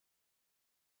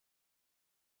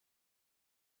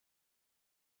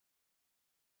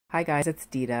Hi guys, it's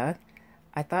Dita.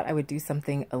 I thought I would do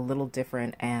something a little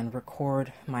different and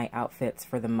record my outfits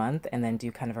for the month and then do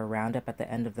kind of a roundup at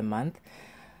the end of the month.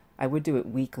 I would do it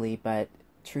weekly, but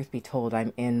truth be told,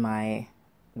 I'm in my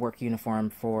work uniform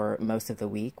for most of the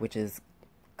week, which is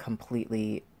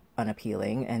completely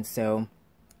unappealing. And so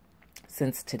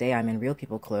since today I'm in real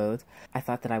people clothes, I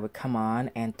thought that I would come on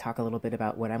and talk a little bit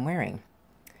about what I'm wearing.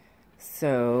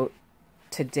 So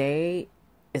today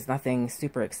is nothing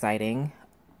super exciting.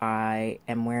 I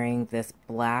am wearing this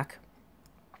black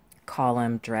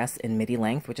column dress in midi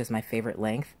length, which is my favorite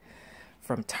length,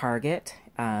 from Target.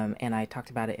 And I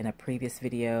talked about it in a previous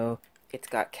video. It's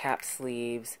got cap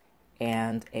sleeves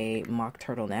and a mock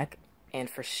turtleneck.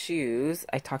 And for shoes,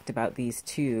 I talked about these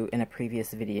two in a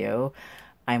previous video.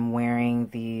 I'm wearing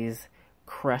these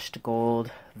crushed gold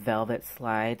velvet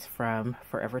slides from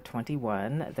Forever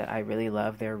 21 that I really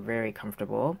love. They're very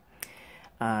comfortable.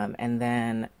 And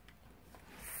then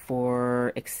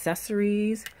for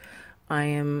accessories, I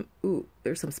am,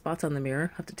 there's some spots on the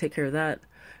mirror. Have to take care of that.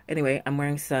 Anyway, I'm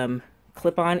wearing some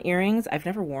clip-on earrings. I've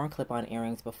never worn clip-on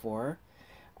earrings before,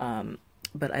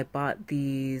 but I bought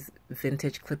these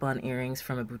vintage clip-on earrings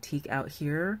from a boutique out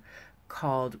here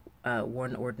called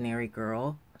One Imaginary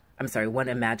Girl.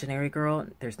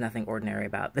 There's nothing ordinary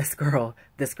about this girl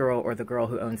or the girl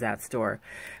who owns that store.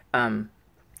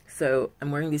 So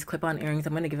I'm wearing these clip-on earrings.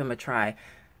 I'm going to give them a try.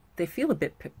 They feel a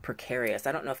bit precarious.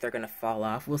 I don't know if they're going to fall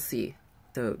off. We'll see.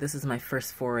 So this is my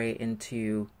first foray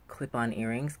into clip-on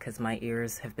earrings because my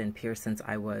ears have been pierced since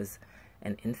I was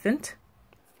an infant.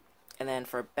 And then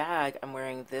for a bag, I'm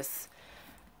wearing this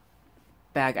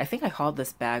bag. I think I hauled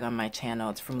this bag on my channel.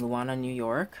 It's from Luana, New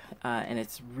York, and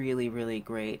it's really, really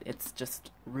great. It's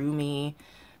just roomy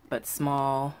but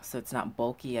small, so it's not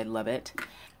bulky. I love it.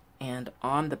 And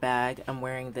on the bag, I'm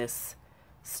wearing this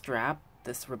strap,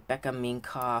 this Rebecca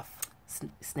Minkoff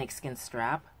snakeskin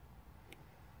strap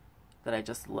that I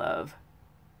just love.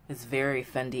 It's very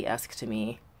Fendi-esque to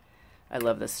me. I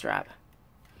love this strap.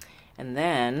 And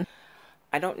then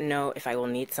I don't know if I will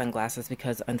need sunglasses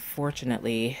because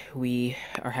unfortunately we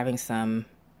are having some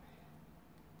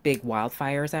big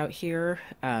wildfires out here,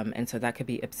 and so that could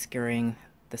be obscuring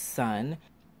the sun.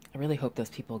 I really hope those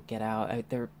people get out.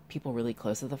 There are people really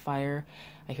close to the fire.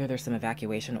 I hear there's some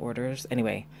evacuation orders.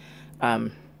 Anyway,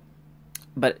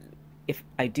 but if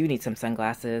I do need some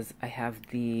sunglasses, I have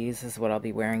these. This is what I'll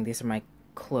be wearing. These are my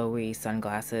Chloe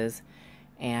sunglasses,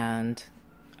 and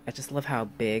I just love how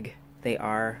big they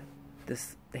are.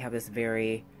 They have this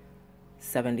very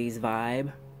 70s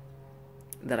vibe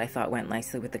that I thought went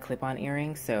nicely with the clip-on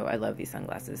earrings, so I love these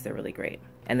sunglasses. They're really great.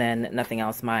 And then nothing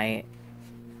else, my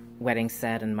wedding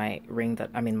set and my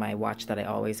my watch that I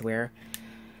always wear.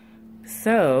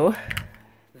 So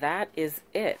that is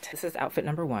it. This is outfit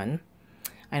number one.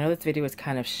 I know this video is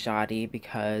kind of shoddy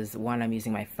because one, I'm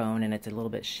using my phone and it's a little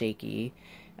bit shaky,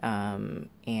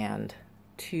 and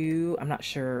two, I'm not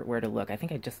sure where to look. I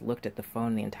think I just looked at the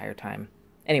phone the entire time.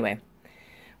 Anyway,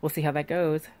 we'll see how that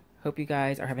goes. Hope you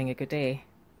guys are having a good day.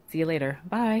 See you later.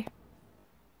 Bye.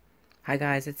 Hi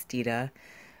guys, it's Dita.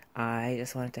 I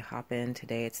just wanted to hop in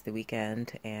today. It's the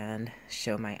weekend and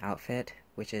show my outfit,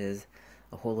 which is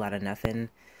a whole lot of nothing.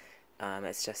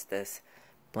 It's just this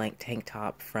blank tank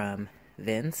top from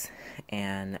Vince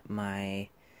and my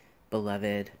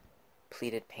beloved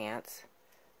pleated pants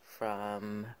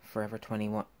from Forever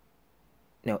 21,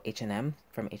 no, H&M,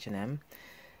 from H&M.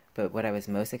 But what I was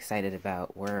most excited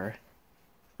about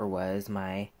was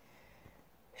my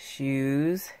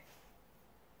shoes.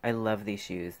 I love these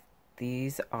shoes.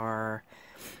 These are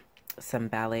some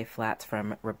ballet flats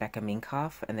from Rebecca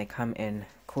Minkoff, and they come in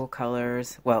cool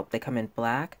colors. Well, they come in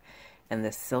black and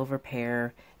this silver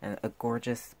pair and a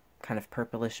gorgeous kind of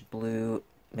purplish blue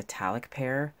metallic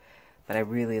pair. But I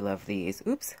really love these.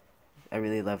 Oops. I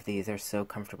really love these. They're so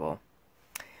comfortable.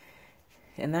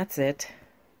 And that's it.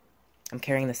 I'm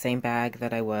carrying the same bag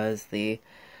that I was, the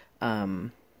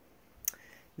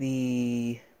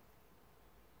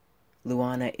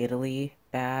Luana, Italy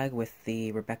bag with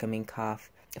the Rebecca Minkoff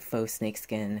faux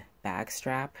snakeskin bag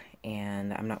strap,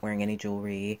 and I'm not wearing any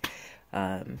jewelry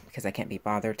because I can't be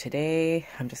bothered today.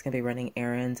 I'm just going to be running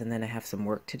errands and then I have some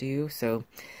work to do, so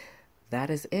that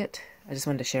is it. I just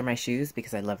wanted to share my shoes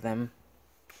because I love them.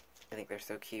 I think they're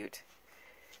so cute.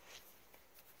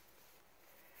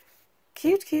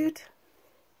 Cute, cute.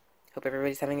 Hope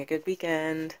everybody's having a good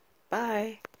weekend.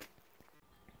 Bye.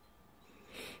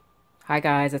 Hi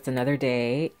guys, it's another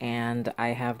day and I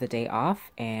have the day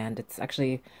off, and it's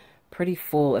actually pretty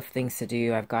full of things to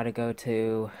do. I've got to go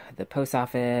to the post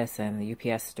office and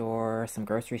the UPS store, some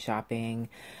grocery shopping.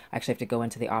 I actually have to go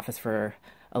into the office for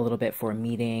a little bit for a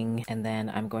meeting, and then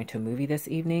I'm going to a movie this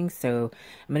evening, so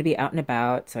I'm going to be out and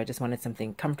about, so I just wanted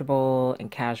something comfortable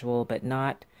and casual, but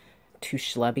not too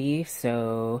schlubby,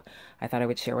 so I thought I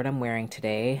would share what I'm wearing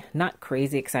today. Not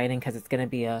crazy exciting because it's going to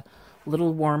be a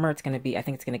little warmer. It's going to be, I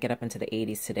think it's going to get up into the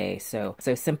 80s today, so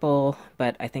simple,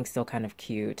 but I think still kind of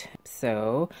cute.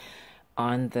 So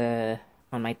on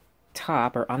my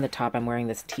top, or on the top, I'm wearing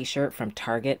this t-shirt from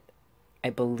Target. I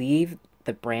believe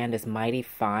the brand is Mighty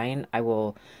Fine. I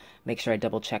will make sure I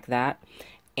double check that.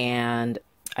 And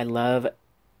I love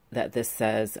that this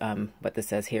says, what this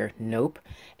says here, nope.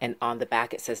 And on the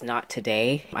back it says not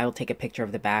today. I will take a picture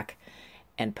of the back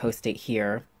and post it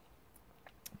here.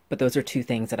 But those are two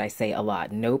things that I say a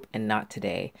lot, nope and not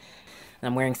today. And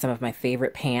I'm wearing some of my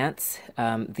favorite pants.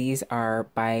 These are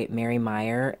by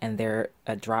Meyer, and they're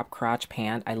a drop crotch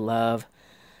pant. I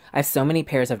have so many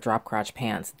pairs of drop crotch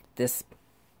pants. This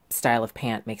style of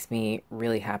pant makes me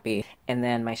really happy. And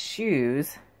then my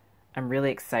shoes, I'm really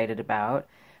excited about.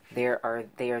 They are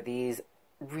these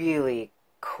really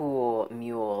cool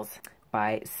mules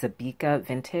by Sabika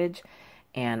Vintage,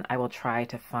 and I will try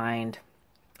to find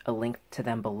a link to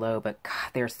them below, but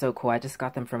God, they're so cool. I just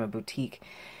got them from a boutique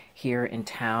here in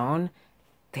town.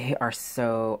 They are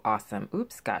so awesome.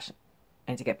 Oops, gosh,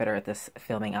 I need to get better at this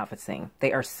filming outfits thing.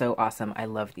 They are so awesome. I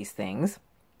love these things.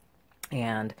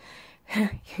 And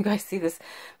you guys see this?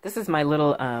 This is my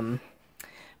little,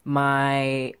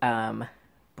 my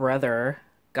brother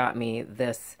got me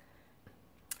this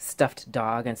stuffed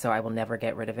dog, and so I will never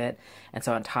get rid of it. And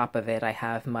so on top of it, I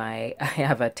have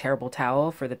a terrible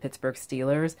towel for the Pittsburgh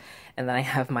Steelers, and then I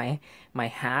have my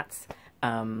hats,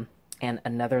 and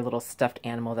another little stuffed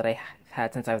animal that I've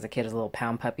had since I was a kid, is a little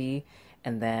pound puppy,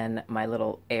 and then my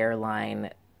little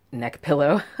airline neck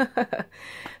pillow.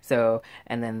 So,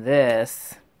 and then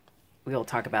this, we'll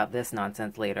talk about this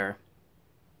nonsense later.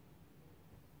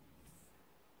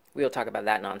 We'll talk about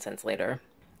that nonsense later.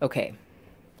 Okay.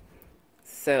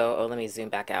 So, let me zoom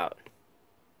back out.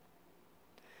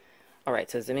 All right,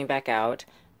 so zooming back out,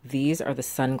 these are the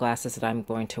sunglasses that I'm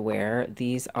going to wear.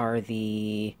 These are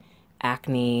the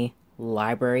Acne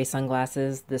Library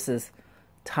sunglasses. This is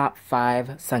top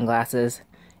 5 sunglasses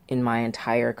in my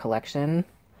entire collection.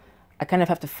 I kind of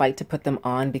have to fight to put them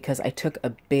on because I took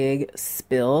a big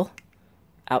spill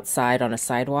outside on a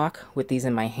sidewalk with these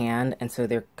in my hand, and so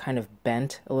they're kind of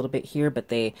bent a little bit here,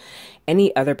 but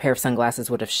any other pair of sunglasses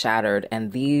would have shattered,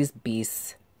 and these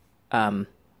beasts,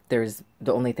 there's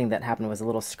the only thing that happened was a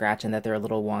little scratch and that they're a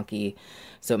little wonky,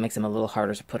 so it makes them a little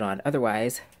harder to put on.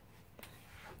 Otherwise,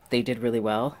 they did really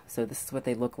well. So this is what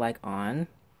they look like on.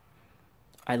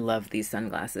 I love these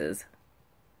sunglasses.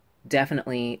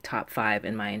 Definitely top 5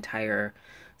 in my entire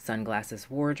sunglasses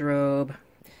wardrobe.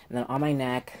 And then on my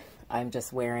neck, I'm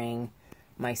just wearing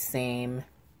my same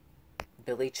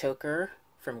Billy choker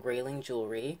from Grayling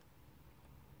Jewelry.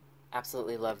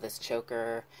 Absolutely love this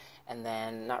choker. And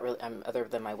then not really, other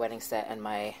than my wedding set and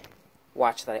my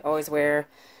watch that I always wear,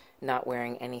 not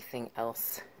wearing anything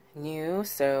else new.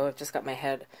 So I've just got my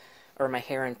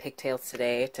hair in pigtails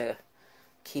today to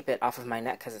keep it off of my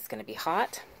neck because it's going to be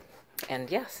hot. And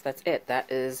yes, that's it.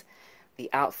 That is the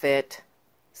outfit.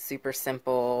 Super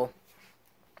simple.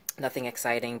 Nothing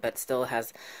exciting, but still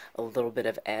has a little bit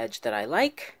of edge that I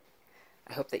like.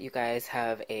 I hope that you guys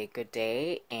have a good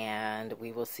day, and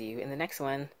we will see you in the next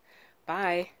one.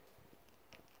 Bye.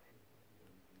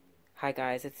 Hi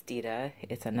guys, it's Dita.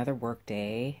 It's another work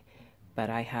day, but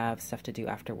I have stuff to do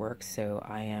after work, so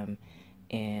I am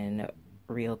in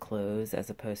real clothes as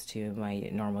opposed to my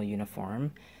normal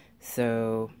uniform.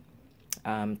 So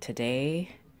today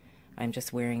I'm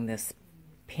just wearing this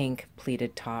pink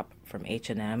pleated top from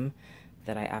H&M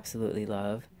that I absolutely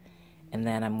love, and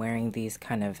then I'm wearing these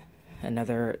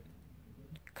another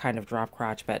kind of drop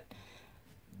crotch but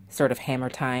sort of hammer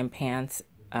time pants,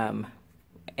 and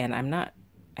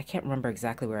I can't remember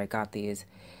exactly where I got these.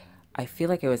 I feel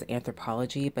like it was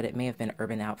Anthropology, but it may have been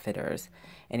Urban Outfitters.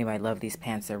 Anyway, I love these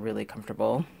pants. They're really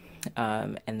comfortable.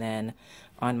 And then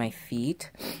on my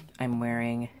feet, I'm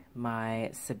wearing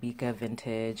my Sabika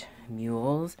Vintage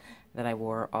mules that I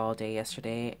wore all day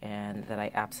yesterday and that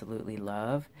I absolutely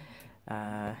love.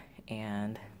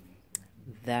 And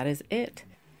that is it.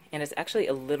 And it's actually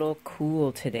a little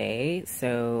cool today,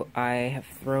 so I have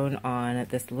thrown on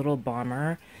this little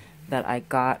bomber that I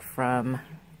got from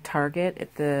Target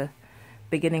at the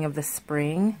beginning of the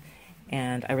spring,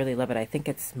 and I really love it. I think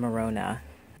it's Morona.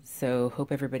 So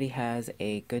hope everybody has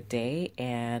a good day,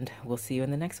 and we'll see you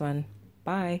in the next one.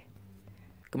 Bye.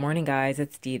 Good morning, guys.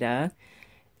 It's Dita.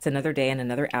 It's another day and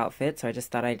another outfit, so I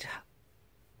just thought I'd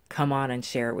come on and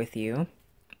share it with you.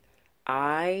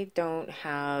 I don't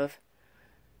have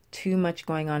too much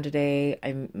going on today.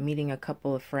 I'm meeting a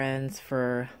couple of friends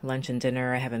for lunch and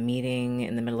dinner. I have a meeting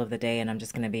in the middle of the day, and I'm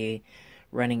just going to be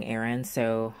running errands,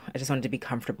 so I just wanted to be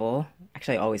comfortable.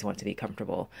 Actually, I always want to be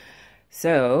comfortable.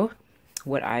 So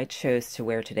what I chose to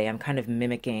wear today, I'm kind of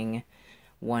mimicking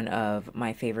one of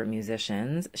my favorite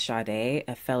musicians, Sade,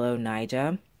 a fellow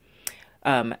Naija.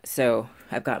 So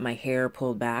I've got my hair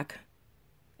pulled back,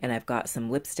 and I've got some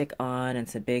lipstick on and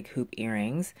some big hoop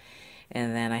earrings.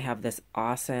 And then I have this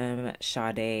awesome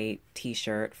Sade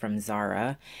t-shirt from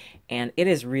Zara, and it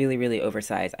is really, really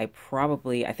oversized. I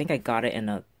think I got it in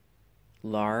a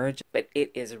large, but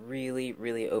it is really,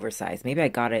 really oversized. Maybe I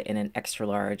got it in an extra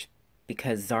large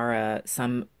because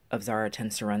some of Zara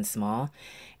tends to run small.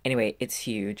 Anyway, it's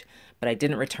huge, but I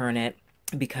didn't return it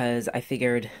because I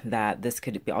figured that this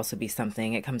could also be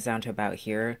something. It comes down to about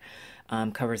here,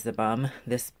 covers the bum.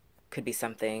 This could be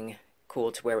something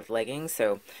cool to wear with leggings.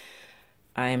 So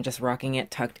I am just rocking it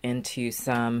tucked into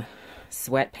some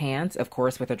sweatpants, of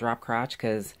course, with a drop crotch,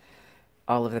 because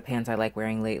all of the pants I like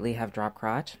wearing lately have drop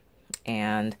crotch.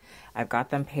 And I've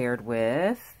got them paired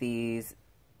with these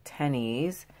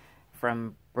tennies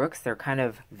from Brooks. They're kind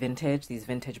of vintage, these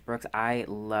vintage Brooks. I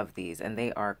love these, and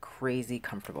they are crazy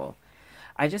comfortable.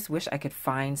 I just wish I could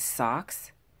find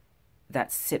socks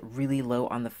that sit really low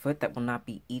on the foot that will not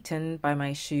be eaten by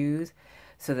my shoes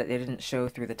so that they didn't show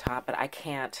through the top, but I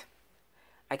can't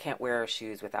wear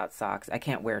shoes without socks. I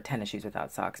can't wear tennis shoes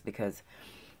without socks because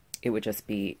it would just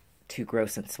be too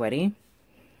gross and sweaty.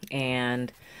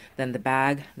 And then the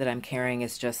bag that I'm carrying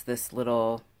is just this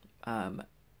little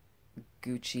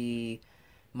Gucci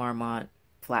Marmont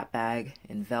flat bag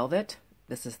in velvet.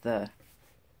 This is the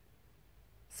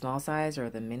small size or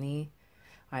the mini.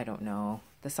 I don't know.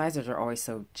 The sizes are always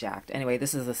so jacked. Anyway,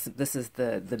 this is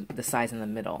the size in the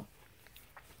middle.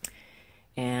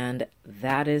 And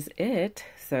that is it.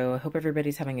 So I hope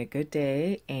everybody's having a good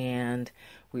day, and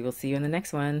we will see you in the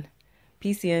next one.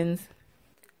 Peace-ins.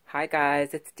 Hi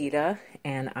guys, it's Dita,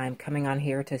 and I'm coming on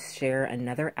here to share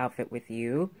another outfit with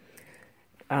you.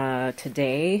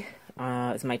 Today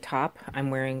is my top. I'm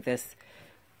wearing this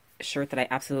shirt that I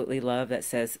absolutely love that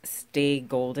says Stay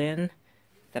Golden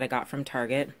that I got from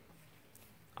Target.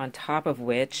 On top of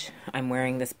which, I'm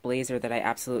wearing this blazer that I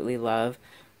absolutely love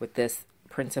with this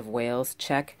Prince of Wales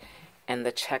check, and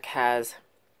the check has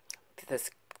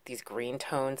these green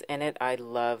tones in it. I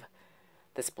love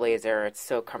this blazer. It's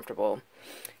so comfortable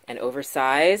and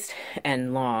oversized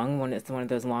and long. It's one of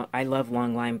those long, I love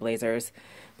long line blazers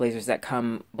that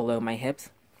come below my hips.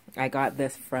 I got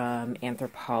this from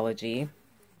Anthropologie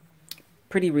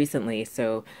pretty recently,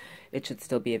 so it should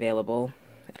still be available.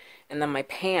 And then my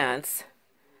pants,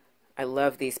 I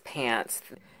love these pants.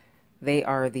 They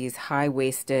are these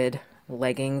high-waisted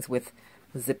leggings with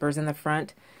zippers in the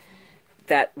front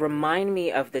that remind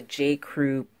me of the J.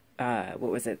 Crew, what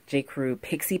was it? J. Crew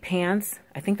pixie pants.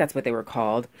 I think that's what they were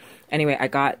called. Anyway, I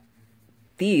got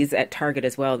these at Target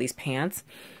as well, these pants.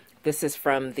 This is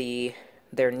from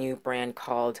their new brand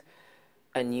called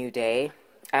A New Day.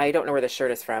 I don't know where the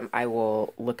shirt is from. I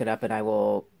will look it up and I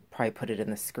will probably put it in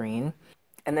the screen.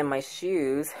 And then my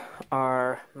shoes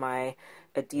are my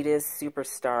Adidas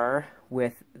Superstar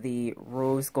with the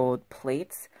rose gold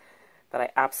plates that I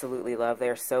absolutely love. They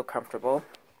are so comfortable.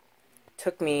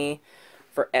 Took me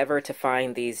forever to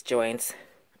find these joints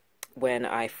when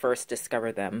I first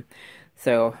discovered them.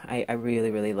 So I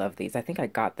really, really love these. I think I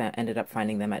ended up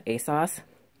finding them at ASOS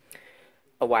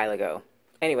a while ago.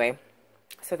 Anyway,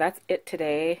 so that's it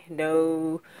today.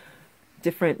 No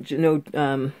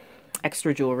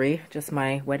extra jewelry, just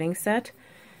my wedding set.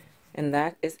 And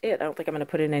that is it. I don't think I'm going to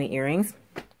put in any earrings.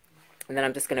 And then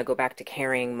I'm just going to go back to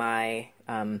carrying my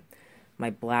my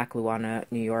black Luana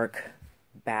New York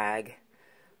bag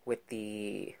with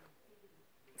the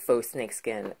faux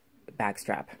snakeskin bag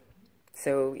strap.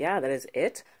 So yeah, that is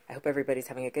it. I hope everybody's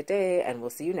having a good day, and we'll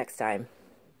see you next time.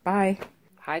 Bye.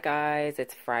 Hi guys,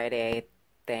 it's Friday,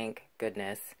 thank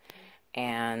goodness.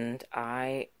 And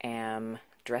I am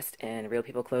dressed in Real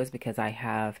People clothes because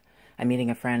I'm meeting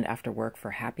a friend after work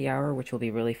for happy hour, which will be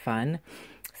really fun.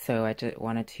 So I just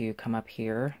wanted to come on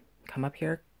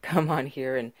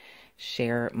here and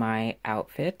share my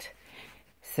outfit.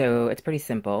 So it's pretty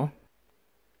simple.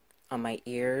 On my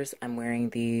ears, I'm wearing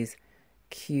these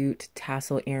cute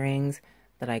tassel earrings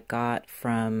that I got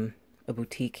from a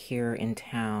boutique here in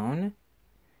town.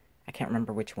 I can't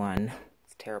remember which one.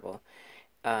 It's terrible.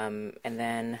 And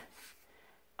then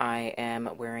I am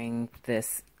wearing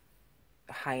this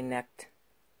high-necked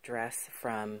dress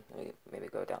from, let me maybe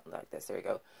go down like this, there we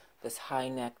go. This high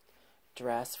neck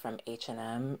dress from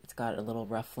H&M. It's got a little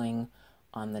ruffling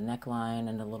on the neckline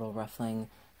and a little ruffling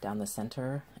down the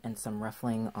center and some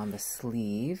ruffling on the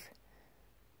sleeve.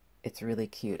 It's really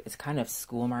cute. It's kind of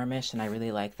school marmish and I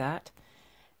really like that.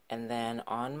 And then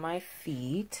on my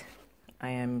feet, I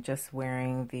am just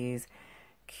wearing these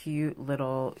cute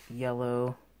little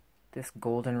yellow, this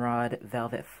goldenrod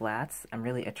velvet flats. I'm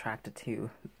really attracted to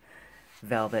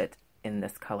velvet in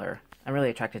this color. I'm really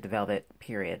attracted to velvet,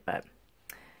 period, but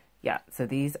yeah. So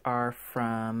these are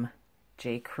from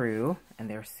J. Crew and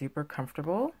they're super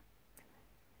comfortable.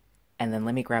 And then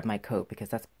let me grab my coat because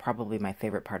that's probably my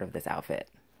favorite part of this outfit.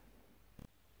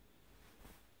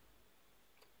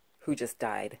 Who just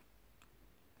died?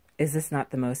 Is this not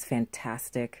the most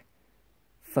fantastic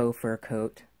faux fur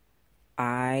coat?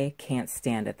 I can't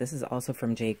stand it. This is also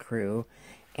from J. Crew,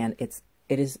 and it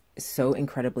is so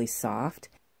incredibly soft.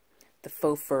 The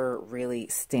faux fur really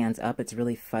stands up. It's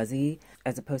really fuzzy,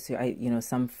 as opposed to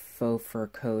some faux fur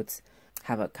coats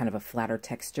have a kind of a flatter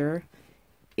texture.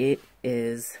 It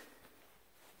is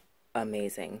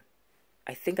amazing.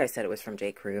 I think I said it was from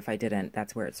J. Crew. If I didn't,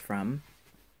 that's where it's from.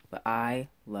 But I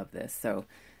love this. So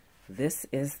this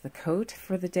is the coat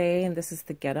for the day, and this is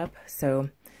the getup. So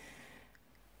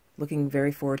looking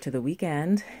very forward to the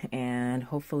weekend, and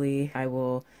hopefully I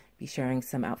will be sharing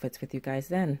some outfits with you guys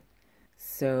then.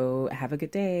 So have a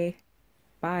good day.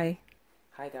 Bye.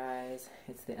 Hi guys,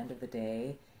 it's the end of the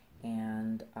day,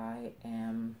 and I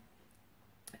am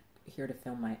here to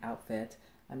film my outfit.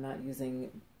 I'm not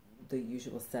using the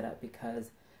usual setup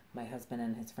because my husband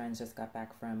and his friends just got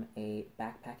back from a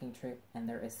backpacking trip, and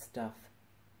there is stuff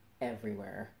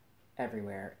everywhere,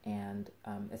 and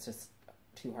it's just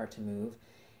too hard to move.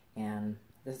 And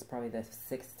this is probably the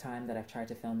 6th time that I've tried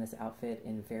to film this outfit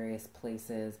in various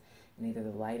places, and either the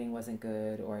lighting wasn't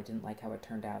good or I didn't like how it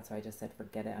turned out, so I just said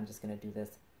forget it, I'm just going to do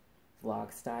this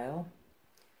vlog style.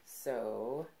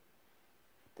 So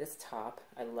this top,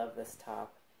 I love this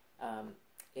top.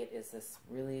 It is this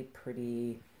really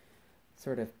pretty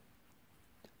sort of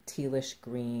tealish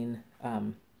green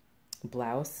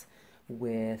blouse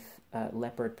with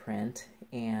leopard print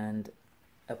and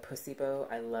a pussy bow.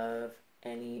 I love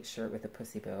any shirt with a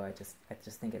pussy bow. I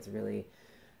just think it's really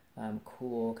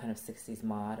cool, kind of 60s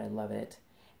mod. I love it.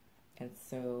 And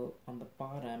so on the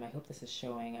bottom, I hope this is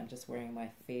showing, I'm just wearing my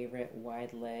favorite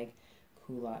wide leg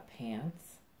culotte pants.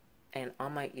 And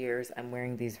on my ears, I'm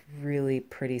wearing these really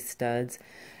pretty studs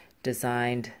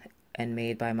designed and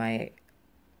made by my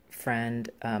friend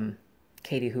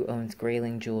Katie, who owns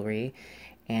Grayling Jewelry.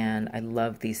 And I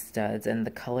love these studs, and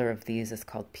the color of these is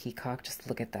called Peacock. Just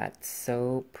look at that, it's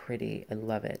so pretty. I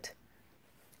love it.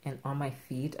 And on my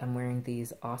feet, I'm wearing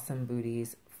these awesome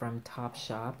booties from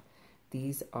Topshop.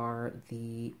 These are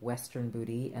the Western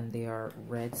booty, and they are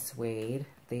red suede.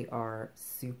 They are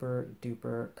super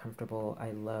duper comfortable.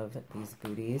 I love these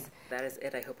booties. That is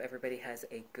it. I hope everybody has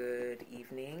a good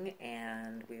evening,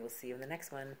 and we will see you in the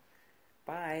next one.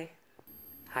 Bye.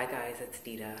 Hi guys, it's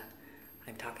Dita.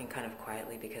 I'm talking kind of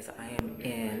quietly because I am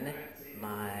in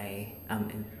my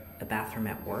in a bathroom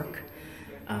at work.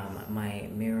 My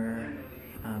mirror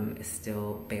is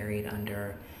still buried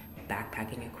under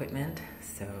backpacking equipment,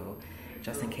 so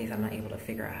just in case I'm not able to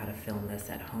figure out how to film this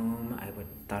at home,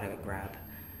 thought I would grab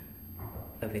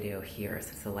a video here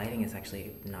since the lighting is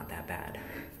actually not that bad,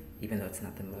 even though it's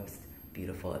not the most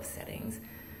beautiful of settings.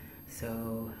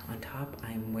 So on top,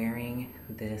 I'm wearing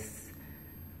this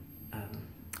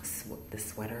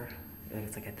sweater.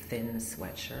 It's like a thin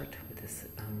sweatshirt with this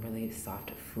really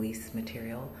soft fleece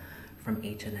material from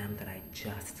H&M that I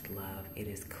just love. It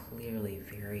is clearly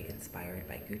very inspired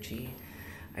by Gucci.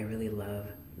 I really love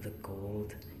the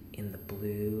gold in the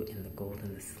blue and the gold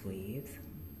in the sleeves.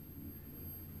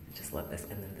 I just love this.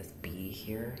 And then this bee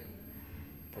here.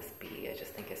 This bee I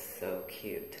just think is so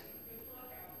cute.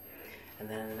 And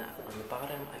then on the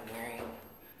bottom I'm wearing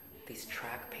these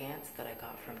track pants that I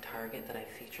got from Target that I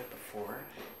featured before,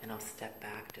 and I'll step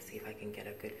back to see if I can get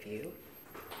a good view.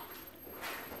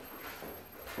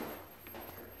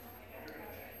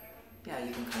 Yeah,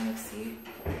 you can kind of see.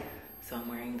 So I'm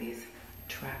wearing these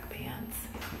track pants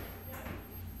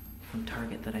from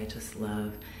Target that I just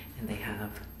love, and they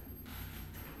have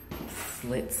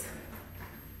slits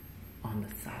on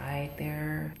the side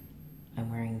there. I'm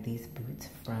wearing these boots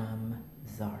from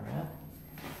Zara.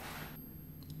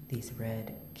 These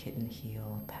red kitten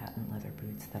heel patent leather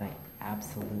boots that I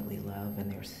absolutely love, and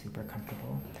they're super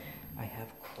comfortable. I have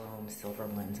chrome silver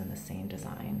ones in the same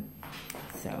design.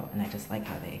 So, and I just like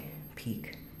how they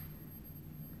peek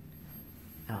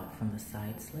out from the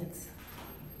side slits.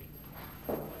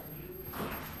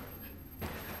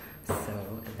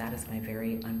 that is my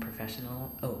very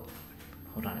unprofessional, oh,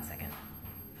 hold on a second.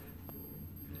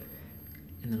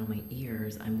 And then on my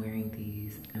ears, I'm wearing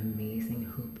these amazing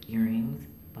hoop earrings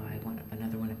by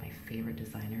another one of my favorite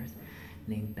designers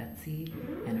named Betsy,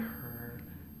 and her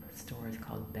store is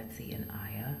called Betsy and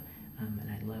Aya, and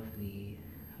I love the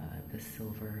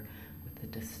silver with the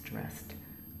distressed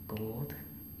gold.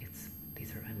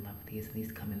 I love these, and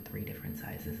these come in 3 different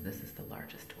sizes. This is the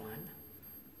largest one.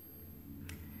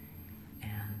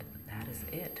 And that is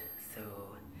it. So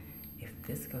if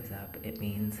this goes up, it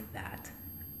means that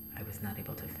I was not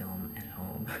able to film at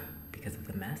home because of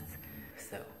the mess.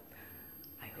 So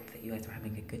I hope that you guys are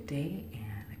having a good day,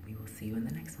 and we will see you in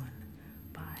the next one.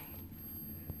 Bye.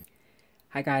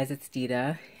 Hi guys, it's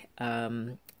Dita.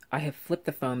 I have flipped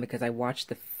the phone because I watched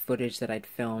the footage that I'd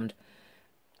filmed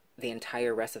the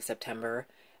entire rest of September.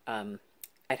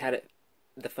 I'd had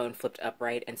the phone flipped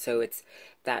upright, and so it's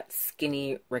that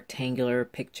skinny rectangular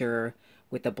picture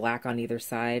with the black on either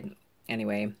side.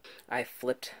 Anyway, I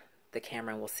flipped the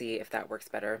camera, and we'll see if that works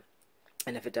better.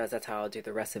 And if it does, that's how I'll do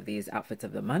the rest of these outfits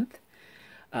of the month.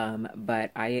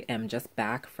 But I am just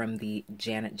back from the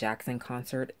Janet Jackson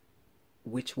concert,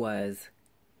 which was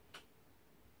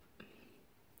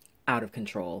out of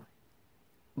control.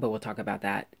 But we'll talk about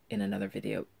that in another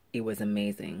video. It was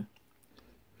amazing.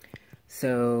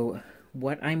 So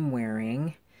what I'm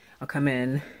wearing, I'll come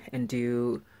in and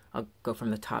I'll go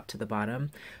from the top to the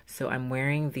bottom. So I'm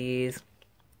wearing these,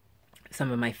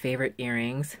 some of my favorite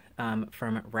earrings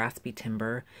from Raspy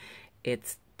Timbre.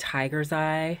 It's Tiger's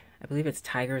Eye, I believe it's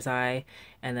Tiger's Eye,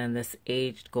 and then this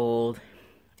aged gold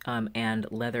and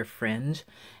leather fringe.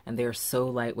 And they're so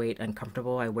lightweight and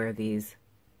comfortable. I wear these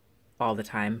all the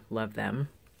time, love them.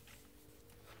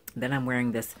 Then I'm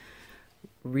wearing this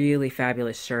really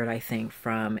fabulous shirt, I think,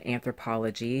 from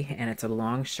Anthropologie, and it's a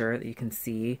long shirt that you can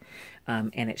see,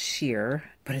 and it's sheer,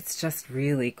 but it's just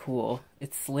really cool.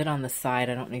 It's slid on the side.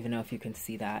 I don't even know if you can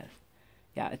see that.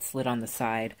 Yeah, it's slid on the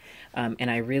side,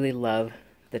 and I really love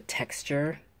the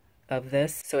texture of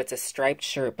this. So it's a striped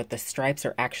shirt, but the stripes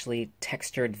are actually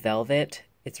textured velvet.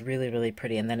 It's really, really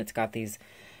pretty, and then it's got these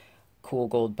cool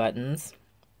gold buttons.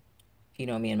 You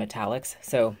know me in metallics,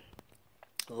 so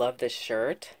love this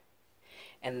shirt.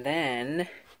 And then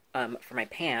for my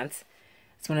pants,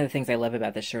 it's one of the things I love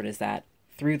about this shirt is that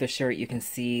through the shirt you can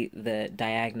see the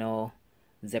diagonal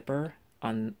zipper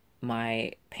on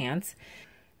my pants.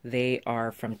 They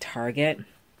are from Target.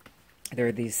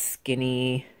 They're these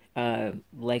skinny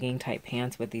legging type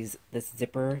pants with this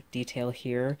zipper detail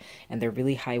here, and they're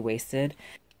really high-waisted.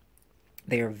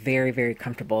 They are very, very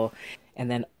comfortable. And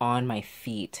then on my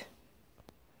feet,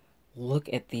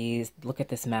 look at these, look at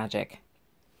this magic.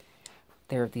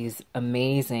 They're these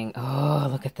amazing, oh,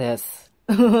 look at this.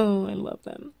 Oh, I love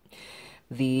them.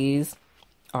 These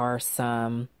are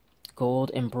some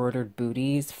gold embroidered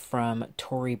booties from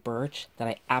Tory Burch that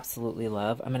I absolutely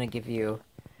love. I'm going to give you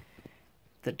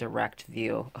the direct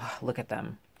view. Oh, look at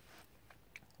them.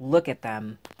 Look at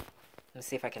them. Let's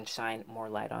see if I can shine more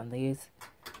light on these.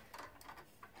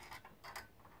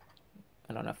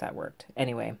 I don't know if that worked.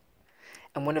 Anyway.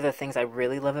 And one of the things I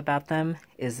really love about them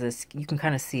is this, you can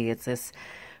kind of see, it's this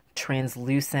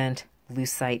translucent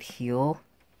lucite heel.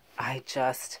 I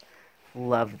just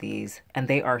love these. And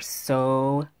they are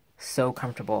so, so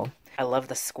comfortable. I love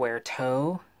the square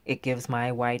toe. It gives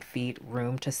my wide feet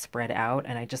room to spread out.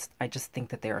 And I just think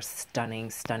that they are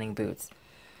stunning, stunning boots.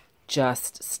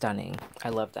 Just stunning. I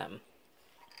love them.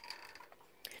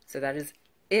 So that is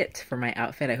it for my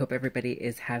outfit. I hope everybody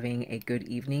is having a good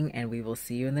evening, and we will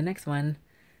see you in the next one.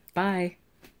 Bye.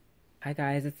 Hi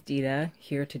guys, it's Dita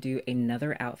here to do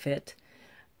another outfit.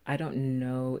 I don't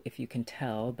know if you can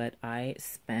tell, but I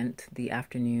spent the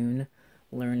afternoon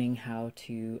learning how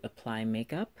to apply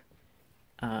makeup.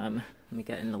 Let me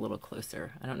get in a little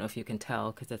closer. I don't know if you can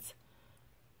tell because it's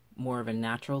more of a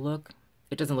natural look.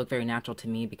 It doesn't look very natural to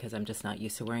me because I'm just not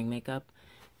used to wearing makeup.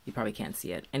 You probably can't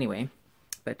see it. Anyway,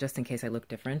 but just in case I look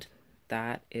different,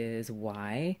 that is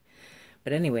why.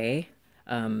 But anyway,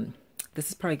 this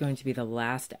is probably going to be the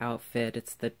last outfit.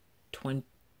 It's the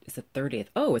 30th.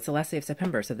 Oh, it's the last day of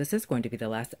September. So this is going to be the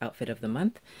last outfit of the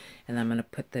month. And I'm going to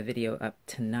put the video up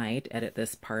tonight, edit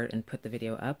this part and put the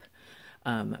video up.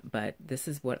 But this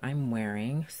is what I'm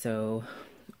wearing. So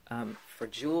for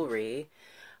jewelry,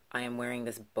 I am wearing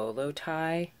this bolo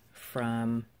tie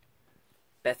from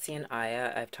Betsy and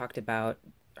Aya. I've talked about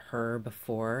her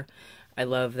before. I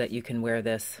love that you can wear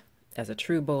this as a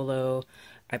true bolo.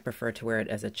 I prefer to wear it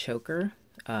as a choker,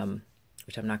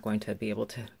 which I'm not going to be able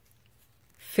to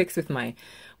fix with my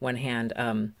one hand,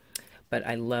 but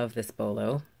I love this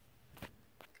bolo.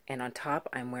 And on top,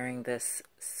 I'm wearing this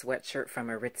sweatshirt from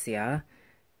Aritzia.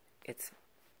 It's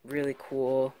really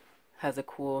cool, has a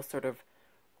cool sort of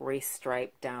race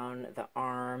stripe down the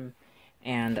arm,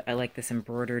 and I like this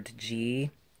embroidered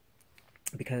G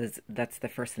because that's the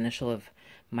first initial of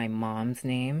my mom's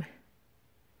name.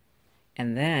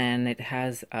 And then it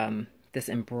has this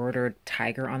embroidered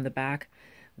tiger on the back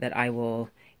that I will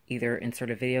either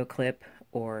insert a video clip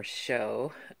or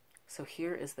show. So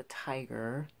here is the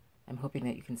tiger. I'm hoping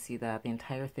that you can see that. The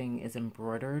entire thing is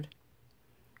embroidered.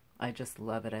 I just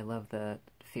love it. I love the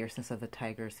fierceness of the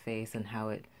tiger's face and how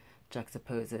it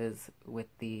juxtaposes with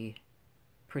the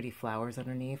pretty flowers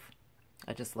underneath.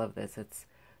 I just love this. It's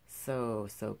so,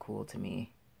 so cool to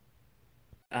me.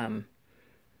 And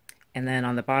then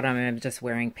on the bottom, I'm just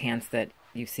wearing pants that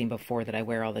you've seen before that I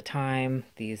wear all the time.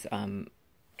 These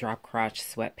drop crotch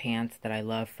sweatpants that I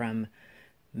love from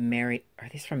Mary. Are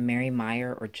these from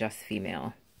Meyer or Just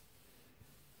Female?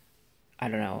 I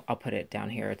don't know. I'll put it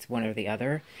down here. It's one or the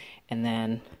other. And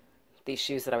then these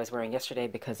shoes that I was wearing yesterday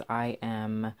because I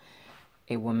am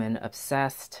a woman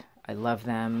obsessed. I love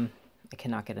them. I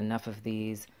cannot get enough of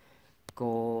these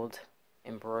gold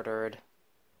embroidered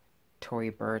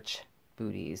Tory Burch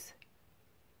booties.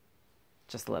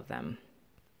 Just love them.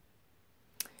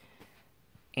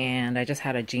 And I just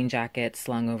had a jean jacket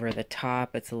slung over the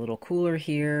top. It's a little cooler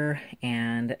here,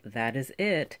 and that is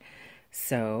it.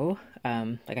 So,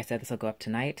 like I said, this will go up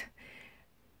tonight.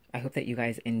 I hope that you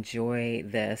guys enjoy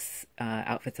this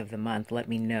outfits of the month. Let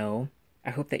me know.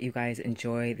 I hope that you guys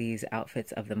enjoy these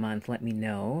outfits of the month. Let me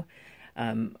know.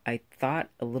 I thought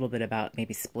a little bit about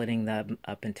maybe splitting them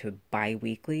up into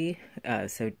bi-weekly,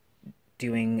 so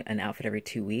doing an outfit every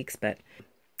 2 weeks, but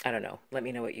I don't know. Let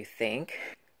me know what you think.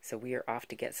 So we are off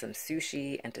to get some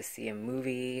sushi and to see a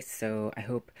movie. So I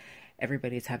hope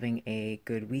everybody's having a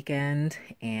good weekend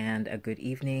and a good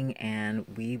evening, and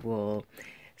we will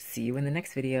see you in the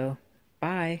next video.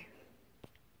 Bye.